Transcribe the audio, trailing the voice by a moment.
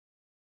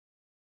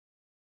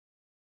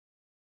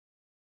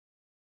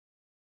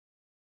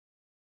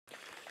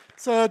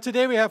So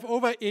today we have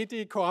over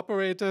 80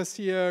 cooperators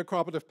here,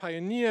 cooperative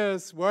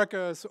pioneers,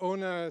 workers,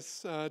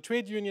 owners,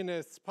 trade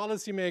unionists,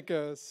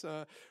 policymakers,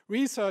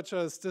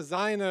 researchers,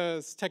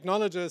 designers,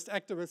 technologists,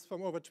 activists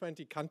from over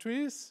 20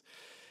 countries.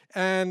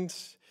 And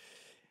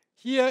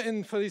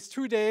here for these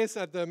 2 days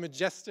at the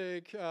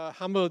majestic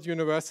Humboldt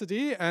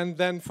University, and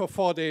then for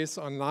 4 days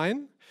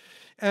online.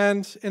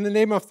 And in the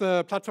name of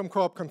the Platform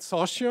Cooperativism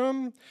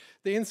Consortium,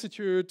 the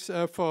Institute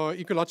for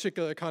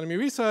Ecological Economy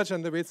Research,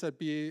 and the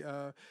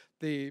WZB,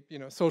 the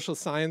Social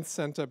Science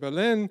Center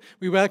Berlin,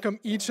 we welcome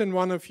each and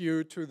one of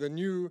you to the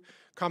new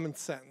Common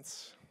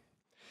Sense.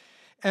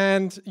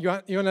 And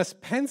Jonas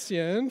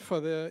Pentzien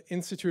for the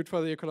Institute for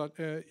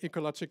the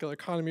Ecological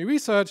Economy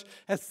Research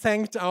has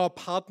thanked our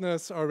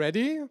partners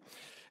already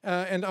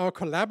and our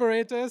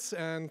collaborators,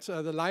 and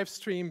the live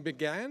stream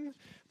began.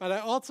 But I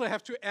also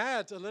have to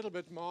add a little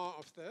bit more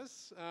of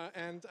this,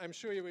 and I'm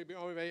sure you will be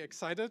all very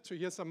excited to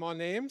hear some more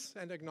names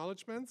and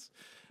acknowledgements.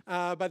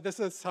 But this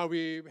is how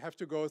we have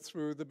to go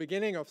through the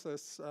beginning of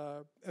this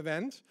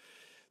event.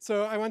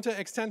 So I want to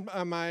extend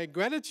my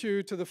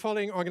gratitude to the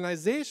following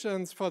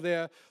organizations for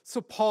their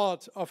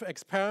support of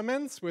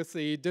experiments with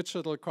the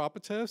digital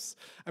cooperatives.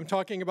 I'm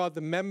talking about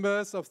the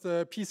members of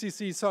the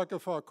PCC Circle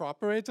for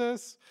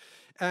Cooperators.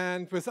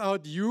 And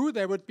without you,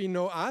 there would be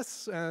no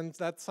us. And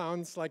that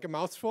sounds like a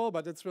mouthful,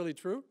 but it's really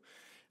true.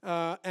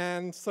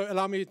 And so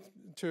allow me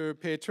to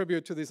pay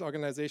tribute to these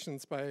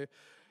organizations by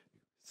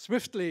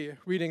swiftly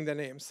reading their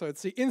names. So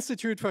it's the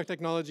Institute for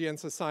Technology and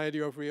Society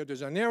of Rio de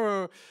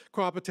Janeiro,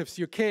 Cooperatives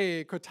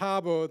UK,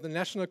 Cotabo, the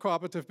National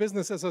Cooperative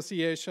Business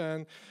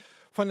Association,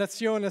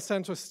 Fondazione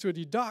Centro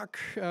Studi DOC,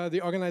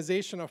 the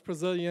Organization of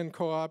Brazilian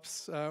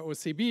Co-ops,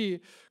 OCB,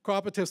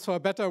 Cooperatives for a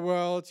Better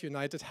World,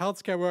 United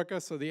Healthcare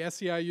Workers, so the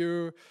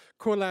SEIU,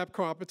 CoLab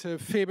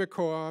Cooperative, Febe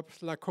Co-op,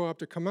 La Coop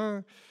de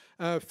Commun,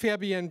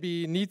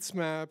 Fairbnb,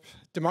 NeedsMap,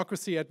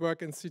 Democracy at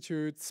Work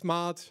Institute,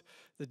 SMART,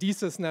 the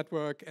DSIS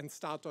Network, and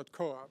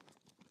Start.coop.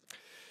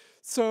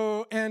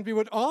 So, and we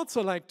would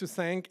also like to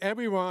thank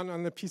everyone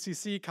on the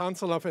PCC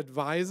Council of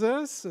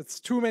Advisors. It's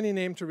too many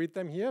names to read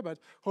them here, but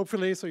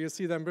hopefully, so you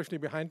see them briefly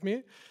behind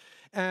me.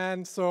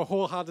 And so a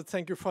wholehearted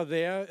thank you for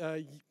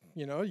their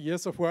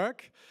years of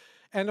work.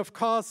 And of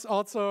course,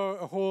 also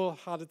a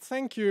wholehearted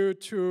thank you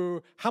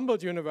to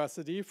Humboldt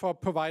University for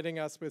providing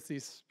us with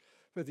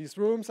these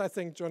rooms. I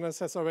think Jonas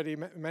has already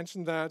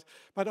mentioned that,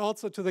 but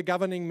also to the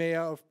governing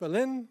mayor of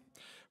Berlin,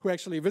 who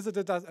actually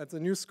visited us at the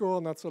new school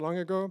not so long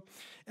ago,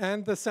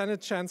 and the Senate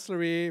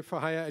Chancellery for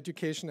Higher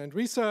Education and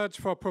Research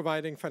for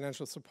providing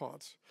financial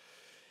support.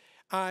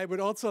 I would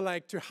also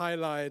like to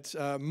highlight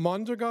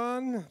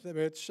Mondragon,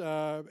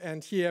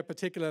 and here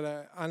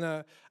particularly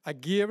Ana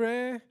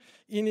Aguirre,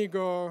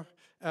 Iñigo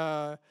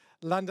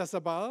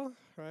Landazabal,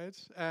 right,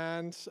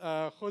 and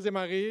Jose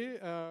Marie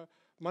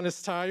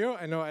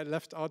Monasterio. I know I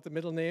left out the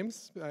middle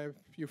names,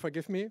 you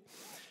forgive me.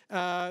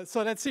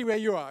 So let's see where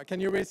you are. Can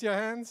you raise your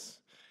hands?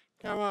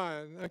 Come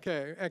on,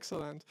 okay,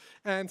 excellent.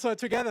 And so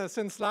together,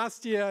 since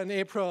last year in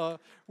April,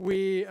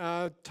 we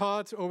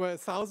taught over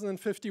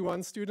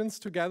 1,051 students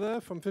together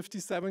from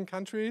 57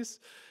 countries.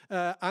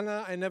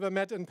 Anna, I never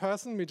met in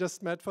person. We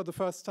just met for the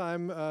first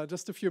time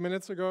just a few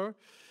minutes ago.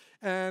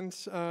 And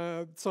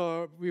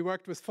so we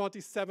worked with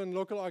 47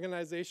 local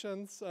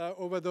organizations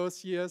over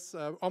those years,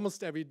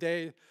 almost every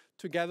day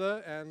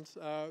together, and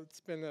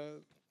it's been an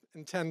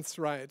intense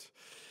ride.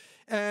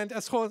 And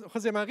as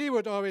Jose Marie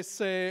would always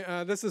say,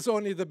 this is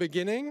only the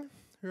beginning,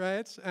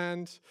 right?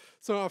 And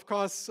so, of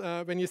course,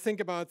 when you think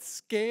about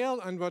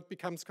scale and what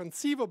becomes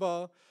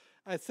conceivable,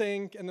 I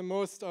think in the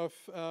midst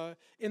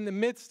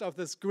of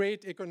this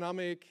great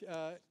economic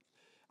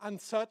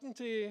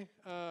uncertainty,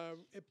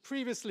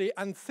 previously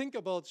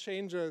unthinkable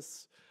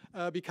changes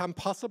become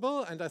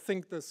possible, and I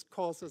think this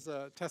course is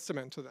a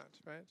testament to that,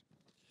 right?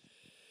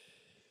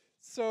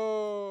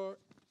 So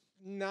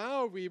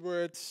now we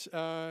would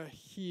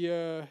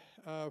hear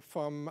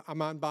from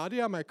Aman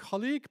Bardia, my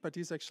colleague, but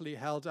he's actually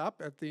held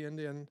up at the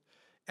Indian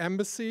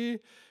Embassy,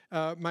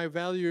 my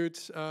valued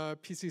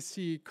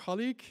PCC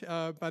colleague,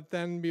 but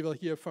then we will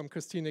hear from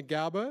Christine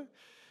Gerber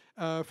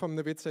from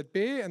the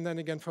WZB, and then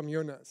again from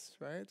Jonas,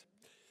 right?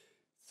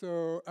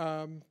 So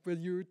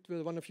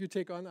will one of you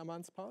take on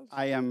Aman's part?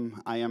 I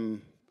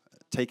am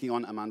taking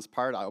on Aman's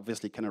part. I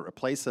obviously cannot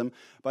replace him,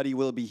 but he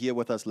will be here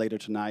with us later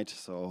tonight,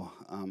 so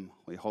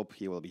we hope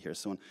he will be here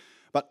soon.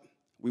 But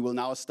we will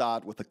now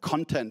start with the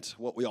content,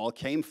 what we all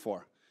came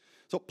for.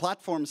 So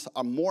platforms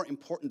are more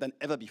important than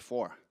ever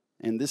before,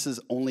 and this is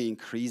only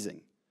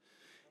increasing.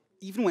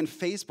 Even when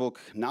Facebook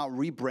now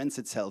rebrands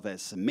itself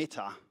as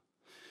Meta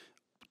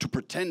to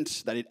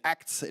pretend that it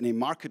acts in a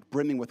market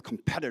brimming with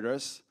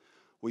competitors,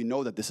 we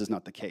know that this is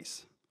not the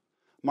case.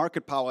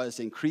 Market power is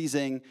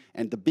increasing,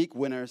 and the big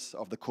winners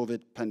of the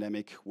COVID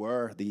pandemic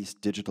were these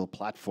digital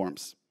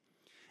platforms.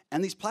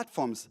 And these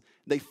platforms,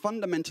 they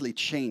fundamentally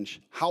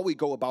change how we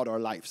go about our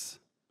lives.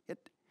 Yet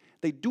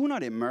they do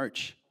not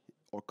emerge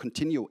or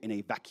continue in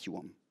a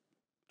vacuum.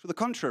 To the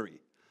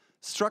contrary,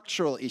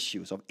 structural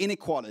issues of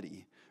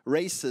inequality,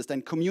 racist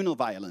and communal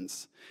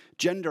violence,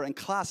 gender and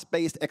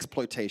class-based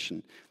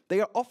exploitation, they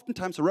are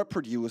oftentimes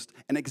reproduced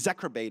and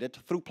exacerbated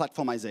through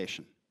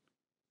platformization.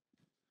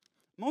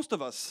 Most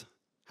of us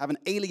have an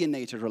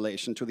alienated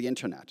relation to the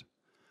internet.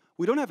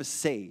 We don't have a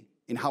say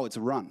in how it's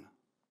run.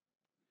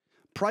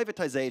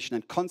 Privatization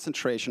and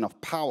concentration of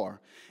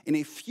power in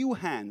a few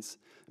hands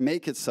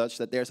make it such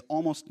that there's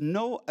almost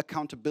no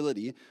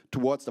accountability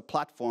towards the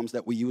platforms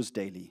that we use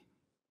daily.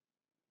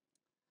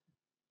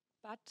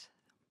 But,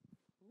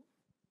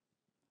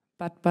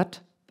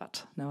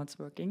 now it's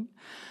working.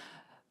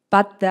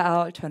 But there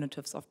are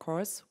alternatives, of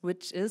course,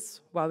 which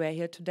is why we're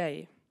here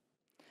today.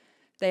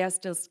 They are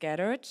still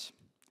scattered,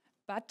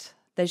 but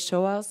they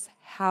show us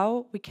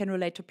how we can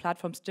relate to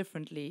platforms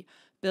differently,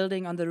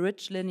 building on the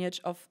rich lineage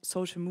of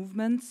social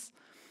movements,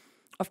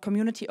 of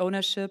community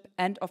ownership,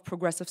 and of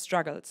progressive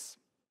struggles.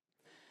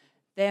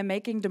 They are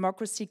making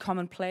democracy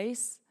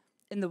commonplace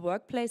in the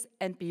workplace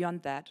and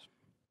beyond that.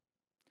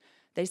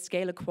 They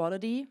scale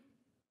equality,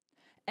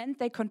 and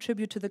they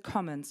contribute to the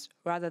commons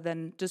rather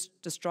than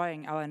just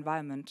destroying our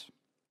environment.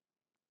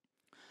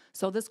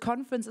 So this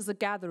conference is a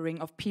gathering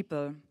of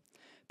people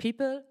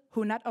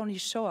who not only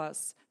show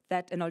us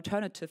that an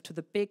alternative to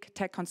the big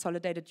tech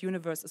consolidated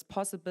universe is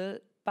possible,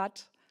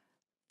 but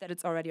that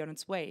it's already on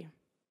its way.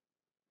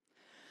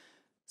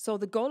 So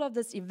the goal of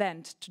this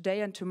event,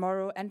 today and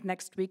tomorrow and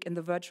next week in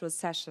the virtual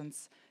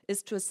sessions,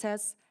 is to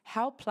assess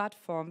how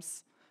platform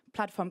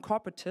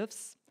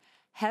cooperatives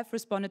have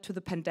responded to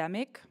the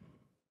pandemic,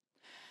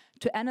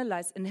 to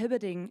analyze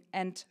inhibiting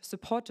and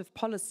supportive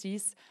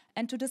policies,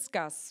 and to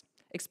discuss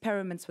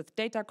experiments with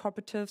data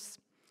cooperatives,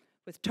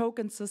 with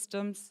token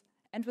systems,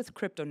 and with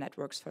crypto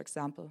networks, for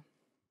example.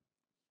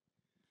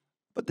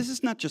 But this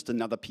is not just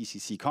another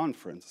PCC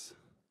conference.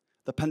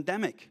 The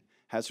pandemic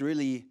has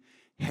really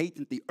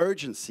heightened the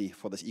urgency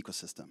for this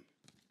ecosystem.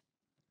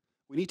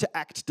 We need to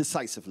act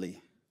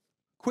decisively,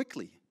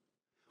 quickly.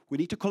 We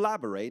need to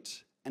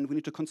collaborate, and we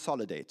need to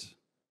consolidate.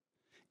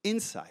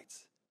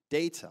 Insights,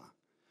 data,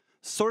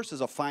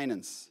 sources of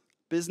finance,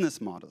 business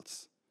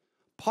models,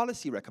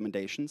 policy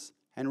recommendations,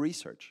 and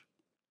research.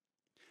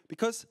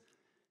 Because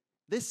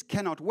this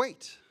cannot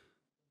wait.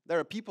 There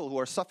are people who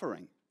are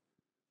suffering.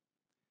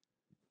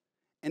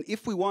 And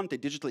if we want a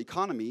digital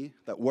economy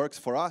that works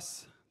for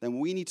us, then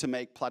we need to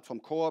make platform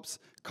co-ops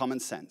common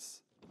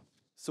sense.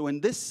 So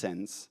in this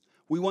sense,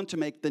 we want to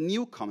make the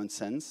new common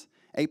sense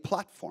a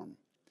platform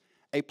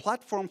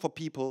for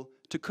people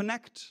to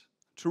connect,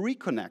 to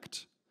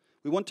reconnect.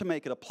 We want to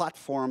make it a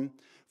platform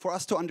for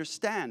us to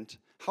understand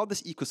how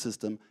this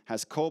ecosystem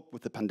has coped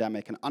with the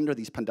pandemic and under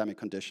these pandemic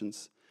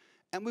conditions.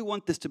 And we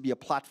want this to be a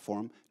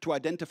platform to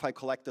identify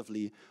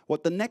collectively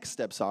what the next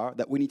steps are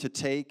that we need to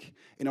take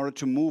in order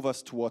to move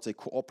us towards a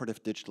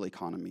cooperative digital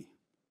economy.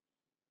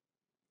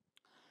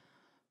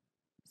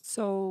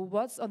 So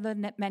what's on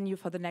the menu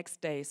for the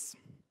next days?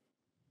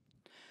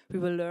 We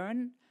will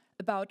learn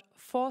about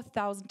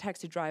 4,000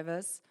 taxi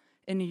drivers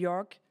in New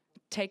York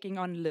taking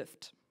on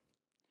Lyft.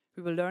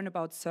 We will learn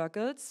about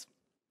Circles,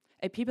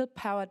 a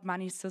people-powered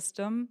money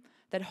system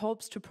that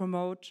hopes to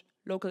promote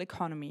local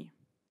economy.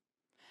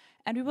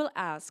 And we will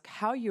ask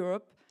how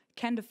Europe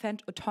can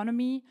defend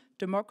autonomy,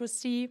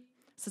 democracy,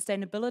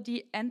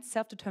 sustainability, and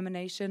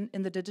self-determination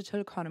in the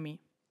digital economy.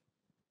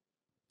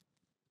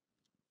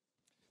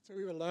 So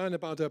we will learn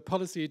about a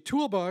policy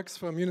toolbox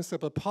for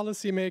municipal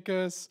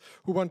policymakers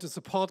who want to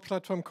support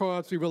platform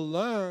co-ops. We will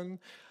learn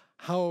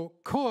how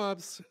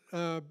co-ops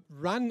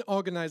run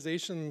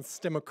organizations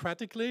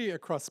democratically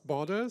across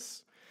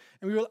borders.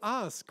 And we will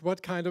ask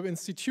what kind of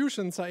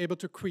institutions are able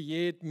to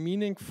create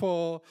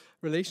meaningful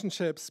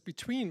relationships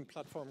between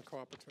platform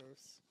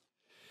cooperatives.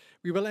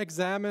 We will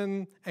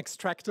examine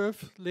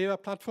extractive labor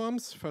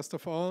platforms, first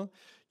of all.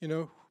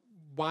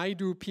 Why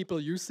do people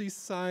use these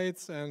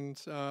sites and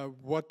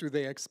what do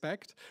they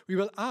expect? We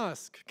will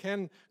ask,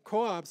 can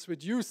co-ops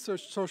reduce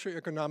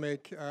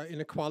socioeconomic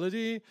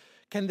inequality?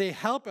 Can they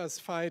help us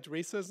fight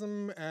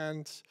racism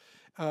and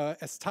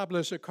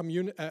establish a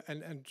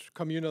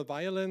communal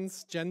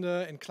violence,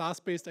 gender and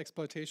class-based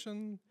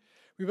exploitation?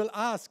 We will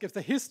ask if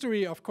the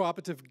history of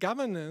cooperative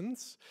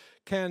governance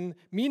can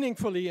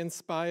meaningfully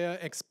inspire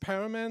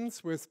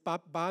experiments with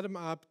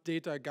bottom-up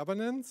data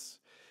governance.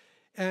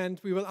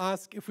 And we will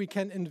ask if we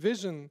can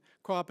envision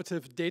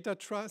cooperative data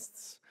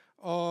trusts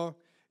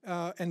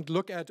and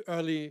look at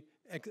early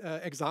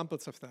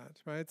examples of that,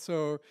 right?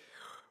 So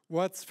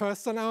what's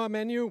first on our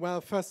menu? Well,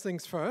 first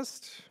things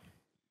first.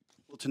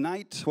 Well,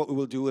 tonight what we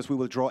will do is we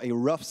will draw a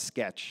rough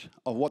sketch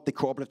of what the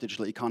cooperative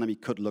digital economy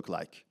could look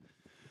like.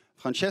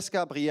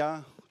 Francesca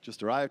Bria,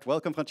 just arrived,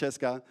 welcome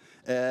Francesca,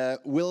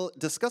 will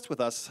discuss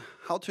with us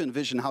how to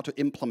envision, how to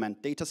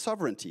implement data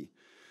sovereignty.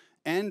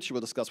 And she will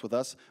discuss with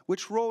us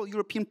which role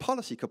European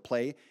policy could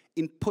play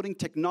in putting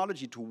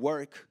technology to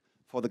work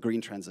for the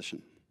green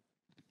transition.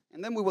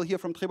 And then we will hear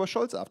from Trebor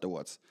Scholz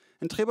afterwards.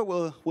 And Trebor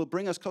will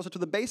bring us closer to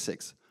the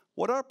basics.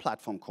 What are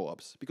platform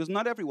co-ops? Because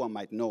not everyone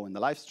might know in the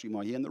live stream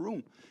or here in the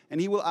room.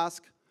 And he will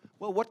ask,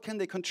 well, what can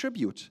they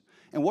contribute?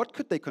 And what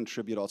could they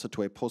contribute also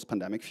to a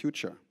post-pandemic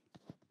future?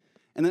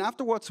 And then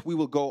afterwards, we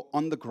will go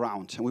on the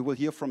ground, and we will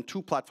hear from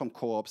 2 platform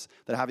co-ops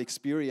that have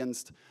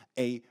experienced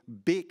a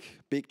big,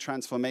 big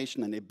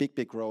transformation and a big,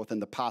 big growth in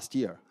the past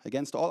year,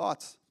 against all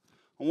odds.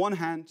 On one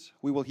hand,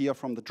 we will hear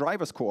from the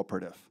Drivers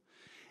Cooperative,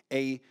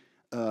 a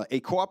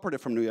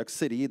cooperative from New York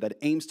City that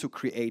aims to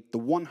create the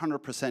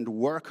 100%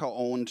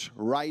 worker-owned,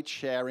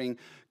 ride-sharing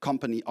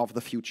company of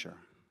the future.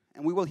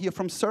 And we will hear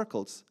from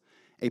Circles,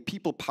 a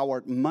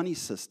people-powered money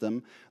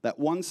system that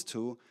wants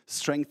to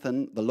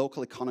strengthen the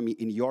local economy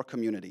in your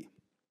community.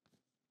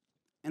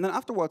 And then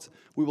afterwards,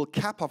 we will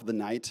cap off the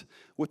night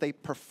with a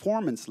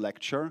performance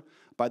lecture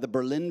by the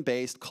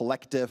Berlin-based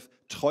collective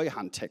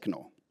Treuhand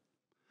Techno.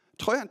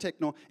 Treuhand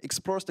Techno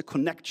explores the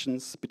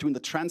connections between the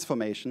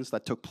transformations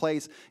that took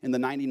place in the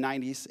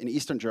 1990s in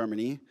Eastern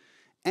Germany,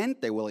 and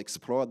they will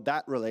explore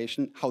that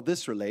relation, how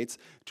this relates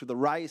to the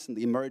rise and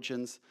the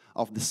emergence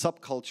of the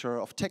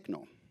subculture of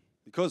techno.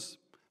 Because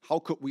how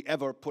could we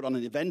ever put on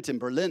an event in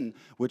Berlin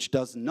which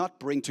does not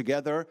bring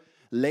together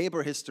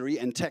labor history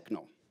and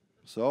techno?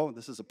 So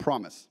this is a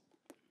promise.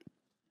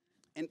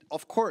 And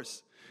of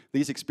course,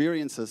 these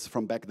experiences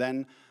from back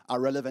then are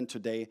relevant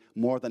today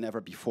more than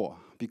ever before,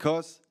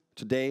 because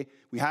today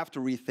we have to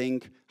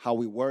rethink how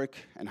we work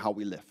and how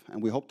we live,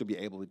 and we hope to be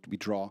able to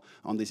draw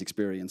on this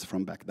experience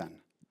from back then.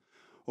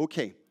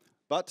 Okay,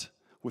 but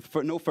with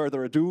no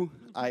further ado,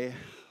 I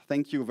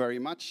thank you very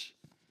much.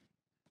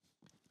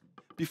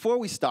 Before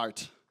we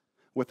start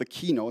with the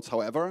keynotes,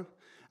 however,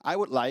 I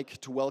would like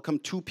to welcome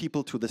 2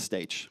 people to the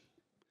stage.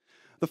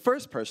 The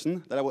first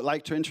person that I would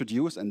like to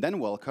introduce and then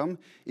welcome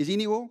is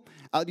Iñigo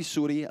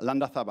Albizuri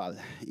Landazabal.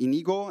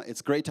 Iñigo,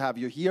 it's great to have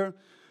you here.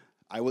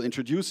 I will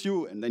introduce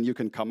you and then you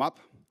can come up.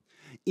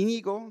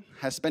 Iñigo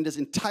has spent his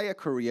entire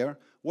career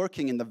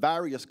working in the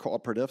various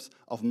cooperatives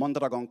of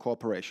Mondragon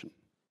Corporation.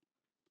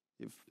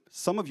 If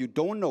some of you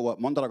don't know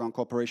what Mondragon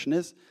Corporation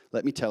is,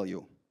 let me tell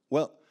you.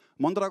 Well,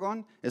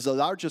 Mondragon is the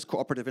largest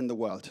cooperative in the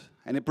world,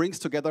 and it brings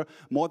together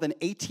more than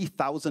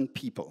 80,000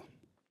 people.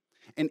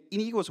 And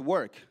Iñigo's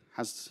work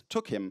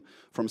took him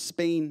from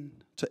Spain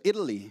to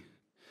Italy,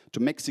 to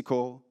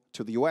Mexico,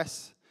 to the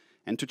US,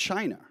 and to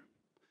China.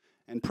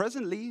 And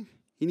presently,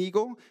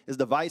 Iñigo is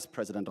the vice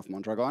president of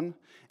Mondragon,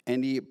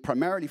 and he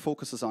primarily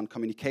focuses on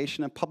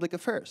communication and public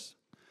affairs.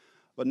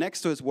 But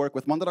next to his work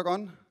with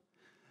Mondragon,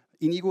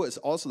 Iñigo is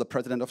also the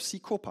president of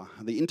CICOPA,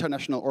 the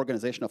International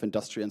Organization of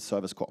Industry and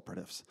Service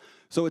Cooperatives.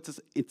 So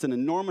it's an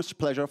enormous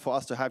pleasure for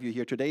us to have you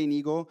here today,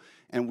 Iñigo,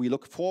 and we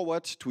look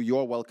forward to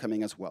your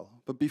welcoming as well.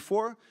 But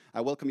before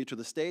I welcome you to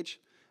the stage,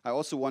 I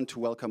also want to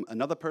welcome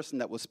another person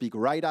that will speak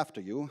right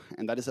after you,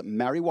 and that is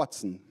Mary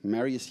Watson.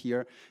 Mary is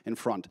here in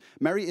front.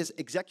 Mary is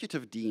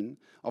Executive Dean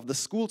of the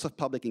Schools of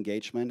Public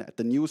Engagement at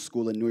the New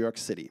School in New York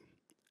City.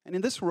 And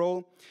in this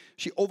role,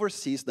 she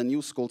oversees the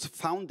New School's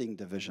founding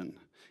division,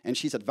 and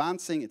she's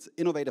advancing its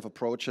innovative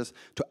approaches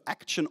to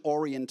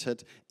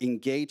action-oriented,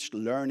 engaged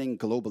learning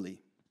globally.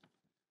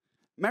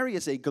 Mary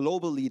is a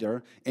global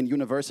leader in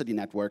university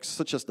networks,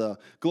 such as the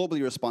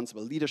Globally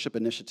Responsible Leadership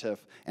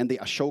Initiative and the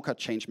Ashoka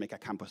Changemaker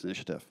Campus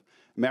Initiative.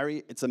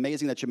 Mary, it's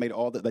amazing that you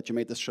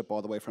made this trip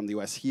all the way from the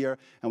US here,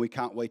 and we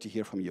can't wait to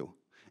hear from you.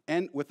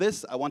 And with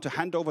this, I want to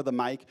hand over the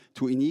mic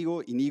to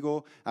Iñigo.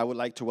 Iñigo, I would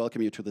like to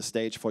welcome you to the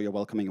stage for your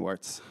welcoming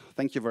words.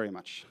 Thank you very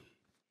much.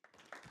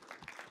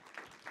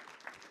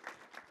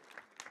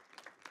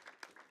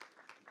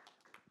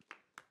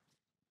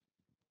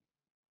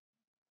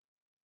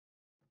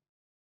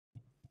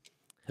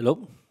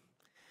 Hello.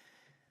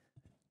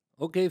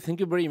 Okay,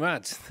 thank you very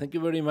much. Thank you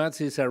very much.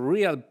 It's a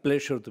real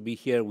pleasure to be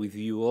here with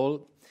you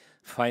all,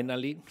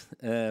 finally.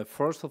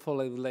 First of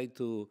all, I would like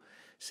to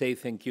say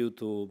thank you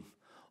to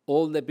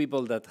all the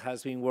people that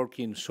has been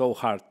working so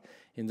hard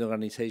in the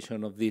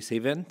organization of this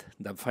event,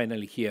 that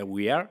finally here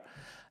we are.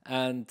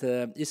 And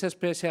it's a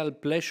special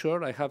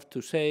pleasure, I have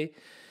to say,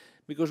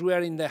 because we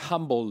are in the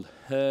humble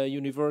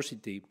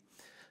university.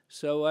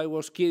 So I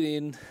was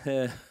kidding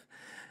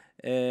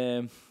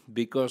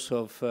because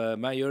of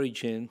my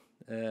origin.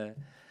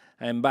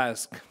 I'm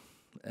Basque,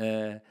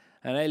 and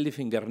I live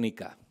in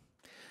Guernica.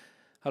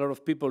 A lot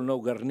of people know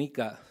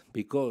Guernica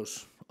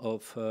because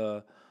of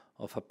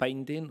a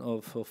painting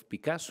of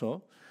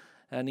Picasso,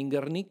 and in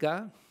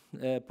Guernica,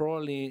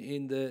 probably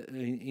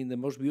in the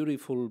most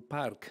beautiful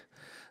park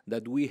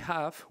that we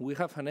have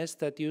an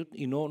statue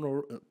in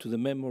honor to the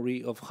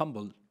memory of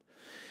Humboldt.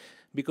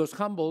 Because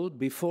Humboldt,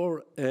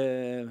 before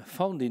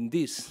founding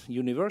this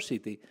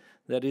university,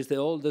 that is the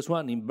oldest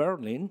one in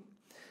Berlin,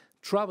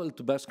 traveled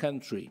to Basque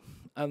Country.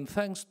 And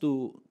thanks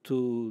to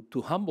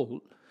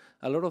Humboldt,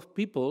 a lot of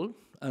people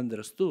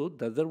understood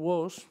that there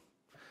was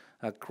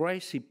a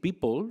crazy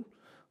people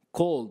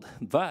called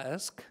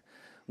Basque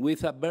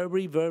with a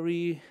very,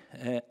 very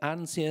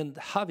ancient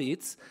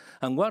habits,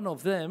 and one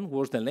of them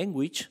was the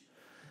language,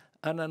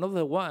 and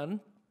another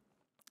one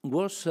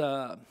was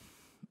a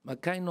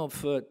kind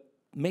of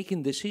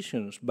making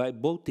decisions by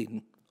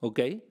voting,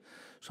 okay?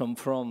 So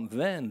from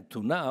then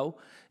to now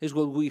is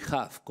what we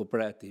have,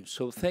 cooperatives.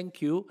 So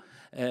thank you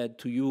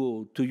to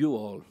you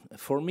all.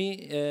 For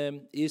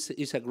me,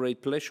 it's a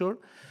great pleasure.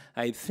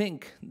 I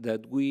think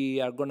that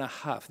we are going to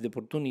have the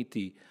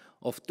opportunity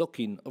of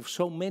talking of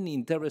so many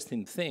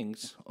interesting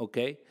things,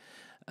 okay?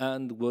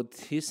 And what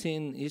is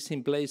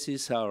in place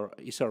is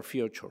our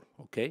future,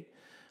 okay?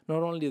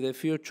 Not only the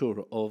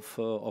future of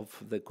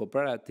the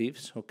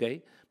cooperatives,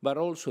 okay, but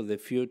also the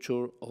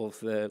future of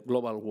the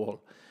global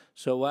world.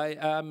 So I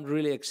am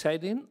really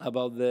excited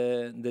about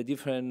the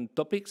different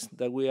topics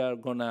that we are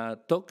gonna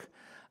talk,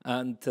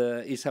 and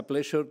it's a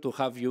pleasure to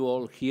have you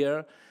all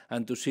here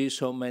and to see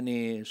so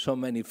many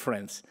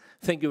friends.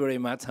 Thank you very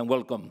much and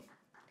welcome.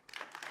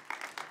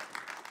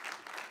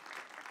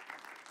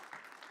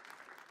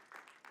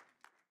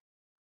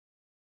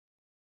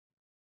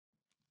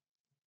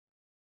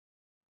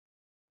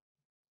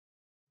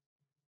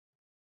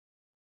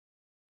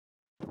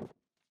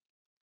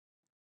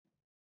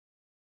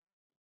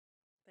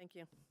 Thank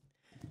you.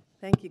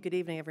 Thank you. Good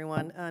evening,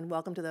 everyone, and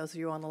welcome to those of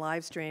you on the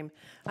live stream.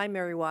 I'm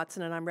Mary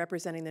Watson, and I'm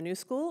representing the New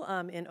School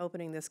in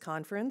opening this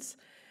conference.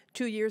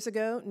 2 years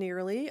ago,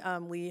 nearly,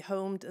 we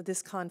homed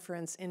this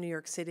conference in New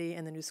York City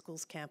in the New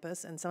School's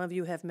campus, and some of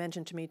you have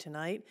mentioned to me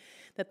tonight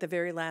that the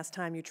very last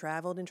time you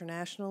traveled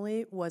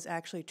internationally was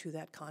actually to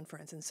that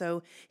conference. And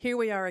so here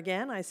we are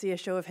again. I see a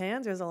show of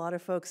hands. There's a lot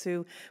of folks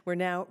who we're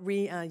now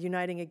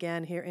reuniting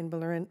again here in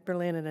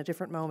Berlin in a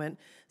different moment.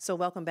 So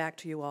welcome back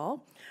to you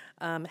all.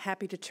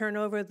 Happy to turn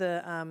over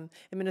the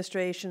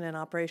administration and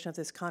operation of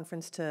this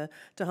conference to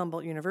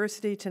Humboldt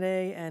University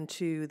today, and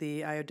to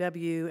the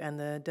IOW and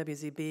the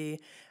WZB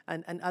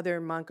and other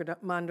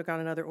Mondragon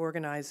and other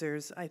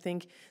organizers. I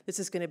think this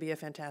is going to be a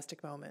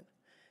fantastic moment.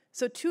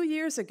 So 2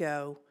 years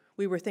ago,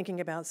 we were thinking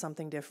about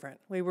something different.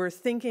 We were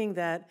thinking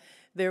that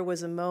there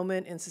was a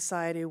moment in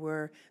society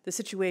where the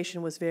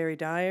situation was very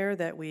dire,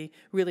 that we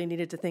really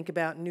needed to think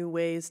about new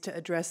ways to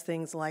address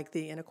things like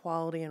the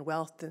inequality and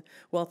wealth that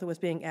was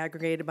being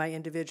aggregated by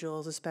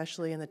individuals,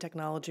 especially in the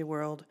technology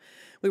world.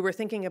 We were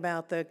thinking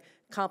about the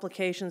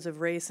complications of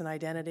race and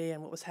identity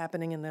and what was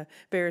happening in the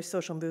various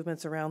social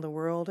movements around the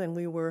world, and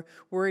we were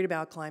worried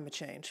about climate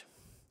change.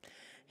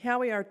 Here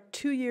we are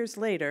 2 years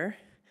later,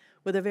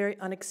 with a very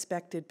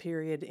unexpected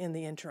period in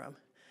the interim,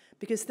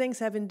 because things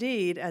have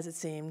indeed, as it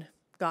seemed,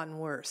 gotten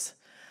worse.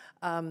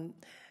 And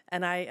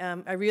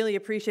I really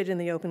appreciated in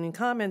the opening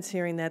comments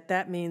hearing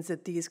that means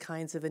that these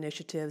kinds of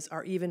initiatives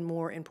are even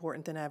more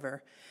important than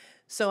ever.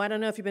 So I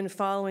don't know if you've been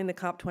following the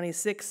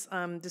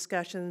COP26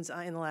 discussions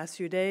in the last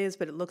few days,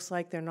 but it looks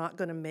like they're not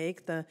going to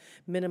make the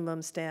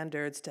minimum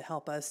standards to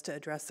help us to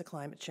address the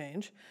climate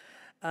change.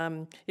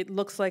 It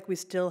looks like we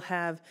still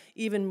have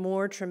even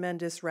more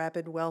tremendous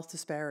rapid wealth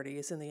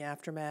disparities in the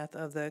aftermath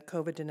of the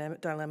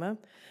COVID dilemma.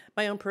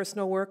 My own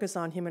personal work is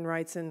on human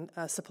rights and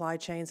supply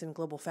chains in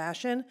global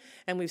fashion,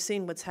 and we've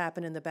seen what's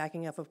happened in the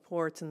backing up of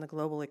ports in the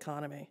global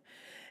economy.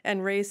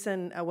 And race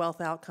and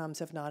wealth outcomes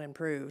have not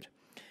improved.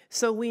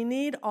 So we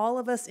need all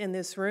of us in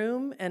this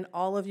room and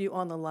all of you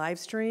on the live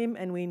stream,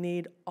 and we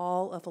need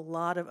all of a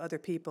lot of other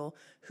people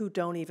who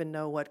don't even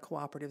know what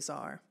cooperatives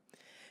are.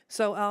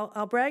 So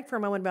I'll brag for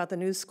a moment about the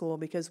New School,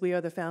 because we are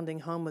the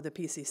founding home of the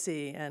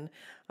PCC, and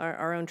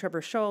our own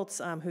Trebor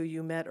Scholz, who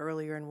you met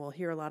earlier and we'll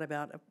hear a lot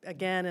about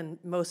again, and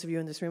most of you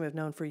in this room have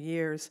known for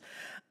years,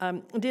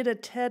 did a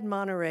TED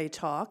Monterey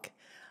talk.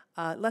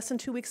 Less than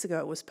 2 weeks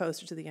ago it was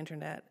posted to the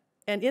internet.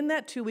 And in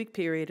that 2-week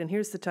period, and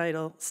here's the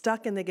title,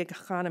 Stuck in the Gig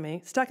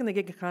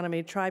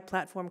Economy, Try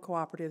Platform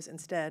Cooperatives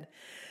Instead.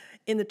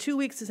 In the 2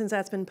 weeks since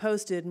that's been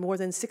posted, more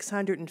than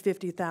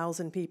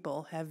 650,000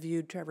 people have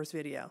viewed Trevor's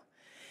video.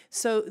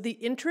 So the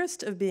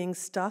interest of being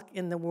stuck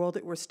in the world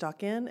that we're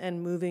stuck in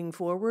and moving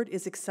forward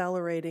is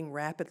accelerating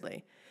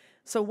rapidly.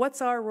 So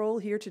what's our role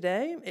here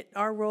today?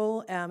 Our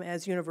role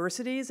as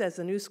universities, as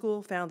the New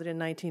School founded in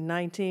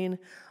 1919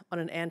 on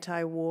an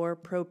anti-war,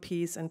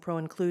 pro-peace, and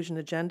pro-inclusion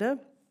agenda,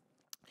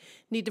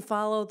 need to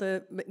follow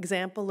the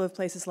example of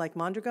places like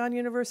Mondragon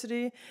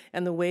University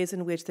and the ways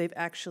in which they've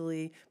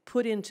actually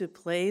put into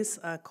place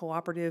a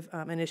cooperative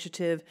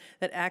initiative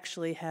that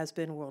actually has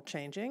been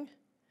world-changing.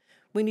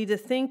 We need to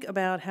think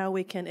about how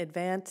we can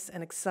advance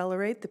and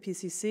accelerate the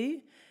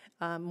PCC,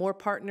 more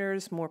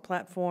partners, more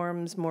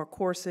platforms, more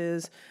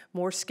courses,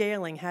 more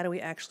scaling. How do we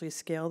actually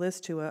scale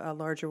this to a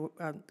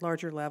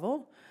larger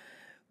level?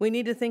 We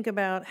need to think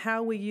about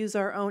how we use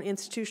our own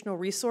institutional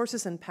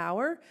resources and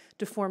power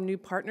to form new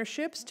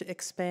partnerships, to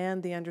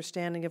expand the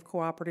understanding of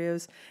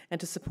cooperatives, and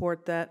to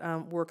support that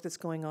work that's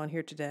going on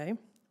here today.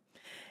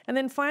 And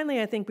then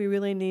finally, I think we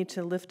really need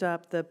to lift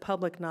up the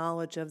public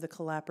knowledge of the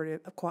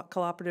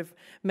cooperative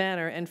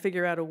manner and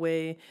figure out a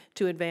way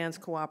to advance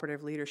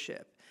cooperative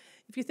leadership.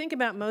 If you think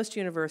about most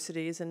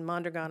universities, and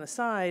Mondragon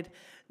aside,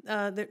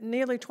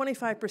 nearly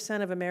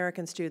 25% of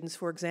American students,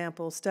 for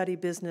example, study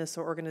business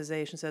or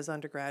organizations as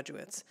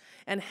undergraduates.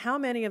 And how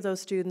many of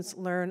those students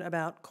learn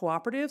about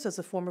cooperatives as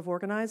a form of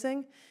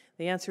organizing?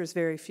 The answer is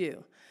very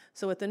few.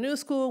 So at the New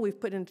School, we've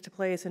put into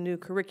place a new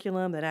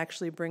curriculum that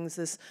actually brings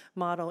this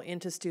model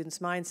into students'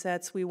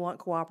 mindsets. We want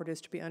cooperatives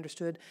to be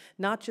understood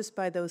not just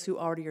by those who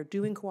already are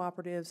doing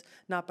cooperatives,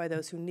 not by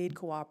those who need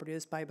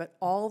cooperatives, but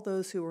all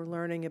those who are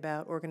learning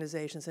about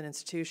organizations and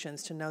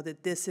institutions to know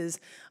that this is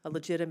a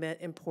legitimate,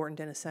 important,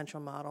 and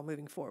central model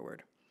moving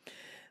forward.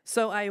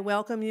 So I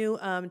welcome you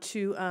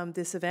to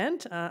this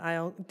event.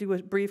 I'll do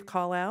a brief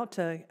call out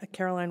to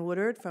Caroline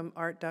Woodard from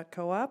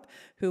Art.coop,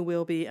 who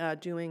will be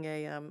doing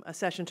a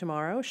session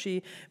tomorrow.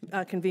 She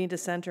convened a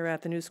center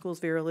at the New Schools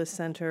Vera List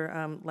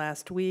Center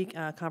last week,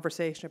 a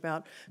conversation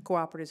about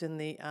cooperatives in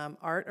the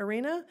art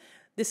arena.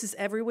 This is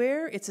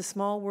everywhere. It's a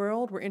small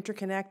world. We're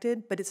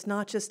interconnected, but it's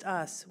not just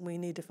us. We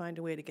need to find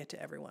a way to get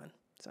to everyone.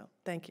 So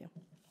thank you.